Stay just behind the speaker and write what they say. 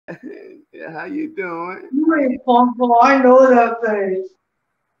How you doing? You ain't Funko. I know that face.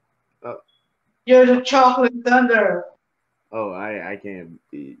 Uh, You're the chocolate thunder. oh, I can't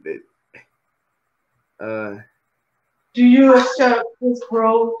be that. Uh, Do you accept this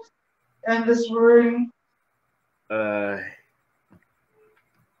robe and this ring? uh,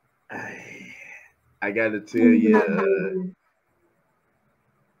 I, I gotta tell You you, do, baby.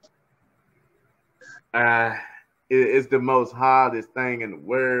 uh, it's the most hardest thing in the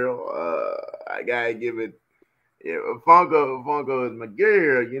world. I gotta give it. Yeah, Funko is my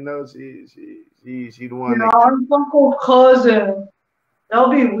girl. You know, she the one Yeah, that, I'm Funko's cousin. That'll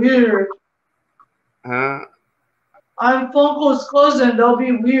be weird. huh? I'm Funko's cousin. That'll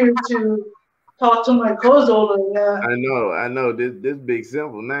be weird to talk to my cousin like that. I know. This big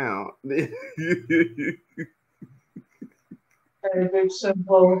simple now. Hey, big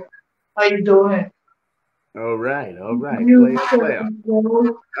simple. How you doing? All right, You player. accept this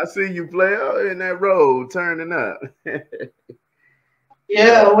robe? I see you, player, in that road turning up. Yeah.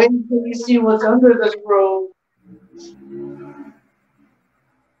 Yeah, wait until you see what's under this robe.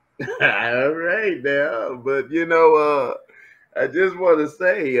 All right now. But I just want to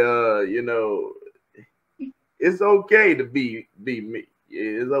say, it's okay to be me.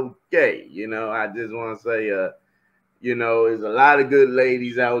 It's okay. I just want to say, there's a lot of good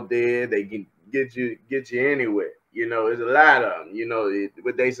ladies out there. They can get you anywhere. There's a lot of them.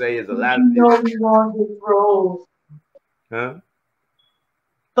 What they say is a Did lot of you this, know you want this robe? huh?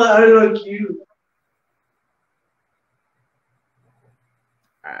 But I like you.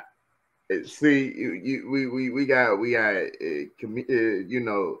 I, See, we got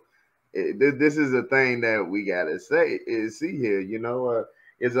this is a thing that we gotta say is see here.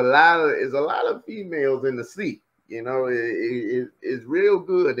 Is a lot of females in the sea. It's real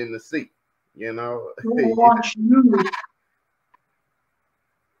good in the sea. You know, I want you.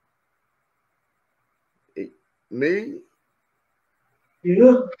 Me.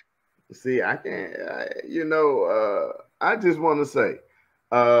 Yeah. See, I can't. I just want to say,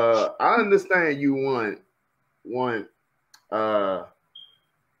 I understand you want uh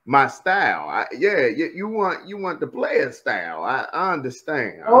my style. Yeah, you want the player style. I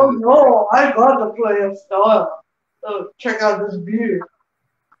understand. I Oh understand. no, I got to play a star. Oh, check out this beard.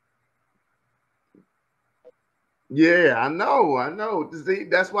 Yeah, I know. See,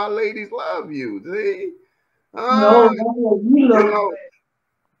 that's why ladies love you. See, No, uh, that's what you you love know,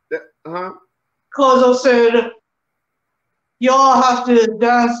 me. huh? Cause I said y'all have to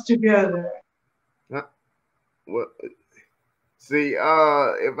dance together. Huh? What? See,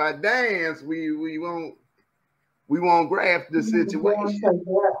 if I dance, we won't grasp the You have to dance situation. like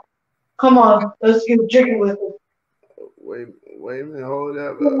that. Come on, let's get jiggy with it. Wait, wait a minute, hold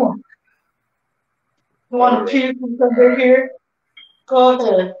up. Come on. You All want to right, choose something here? Go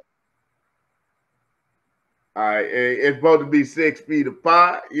ahead. all right. It's supposed to be 6 feet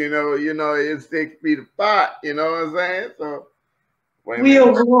apart. It's 6 feet apart. You know what I'm saying? So wait a We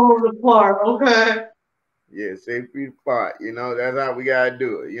minute. are world apart, okay? Yeah, 6 feet apart. That's how we gotta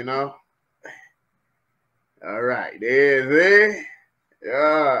do it. All right, there's it.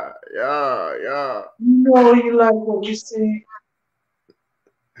 Yeah, yeah, yeah. You know you like what you see.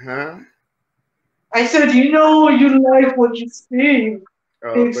 Huh? I said you know you like what you see.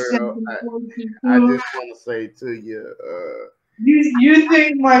 Big Bro, simple 42. I just want to say to you, You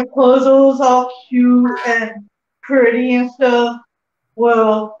think my puzzles all cute and pretty and stuff?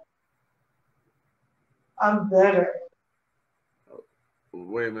 Well, I'm better.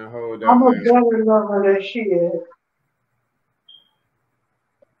 wait a minute, hold up I'm a now. better lover than she is.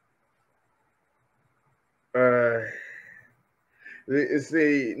 Uh,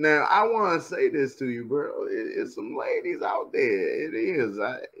 See, now I want to say this to you, bro. It's some ladies out there. It is.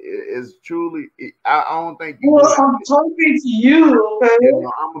 It's truly. I don't think you Well, want. I'm talking to you, okay?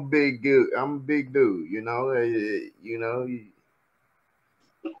 I'm a big dude. I'm a big dude.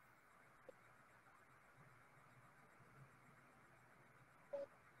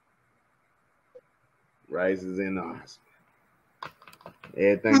 Rice is in the hospital.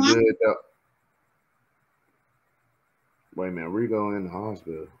 Everything good though. Wait a minute, Rico in the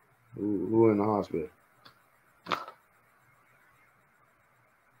hospital. Who in the hospital?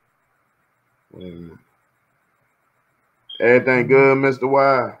 Wait a minute. Everything good, Mr.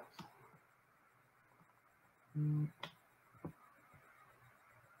 Y?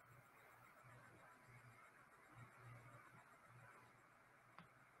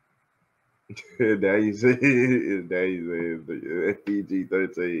 There you see, there you see the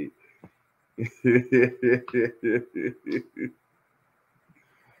PG-13.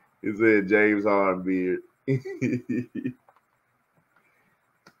 He said James Harden beard.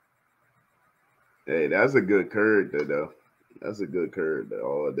 Hey, that's a good character though. That's a good character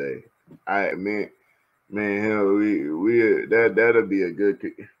all day. I man, him we that'll be a good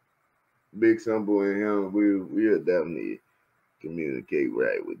big symbol in him. We'll definitely communicate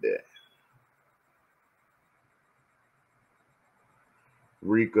right with that.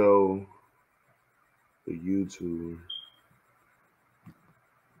 Rico, the YouTuber.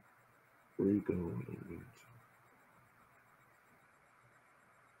 Rico.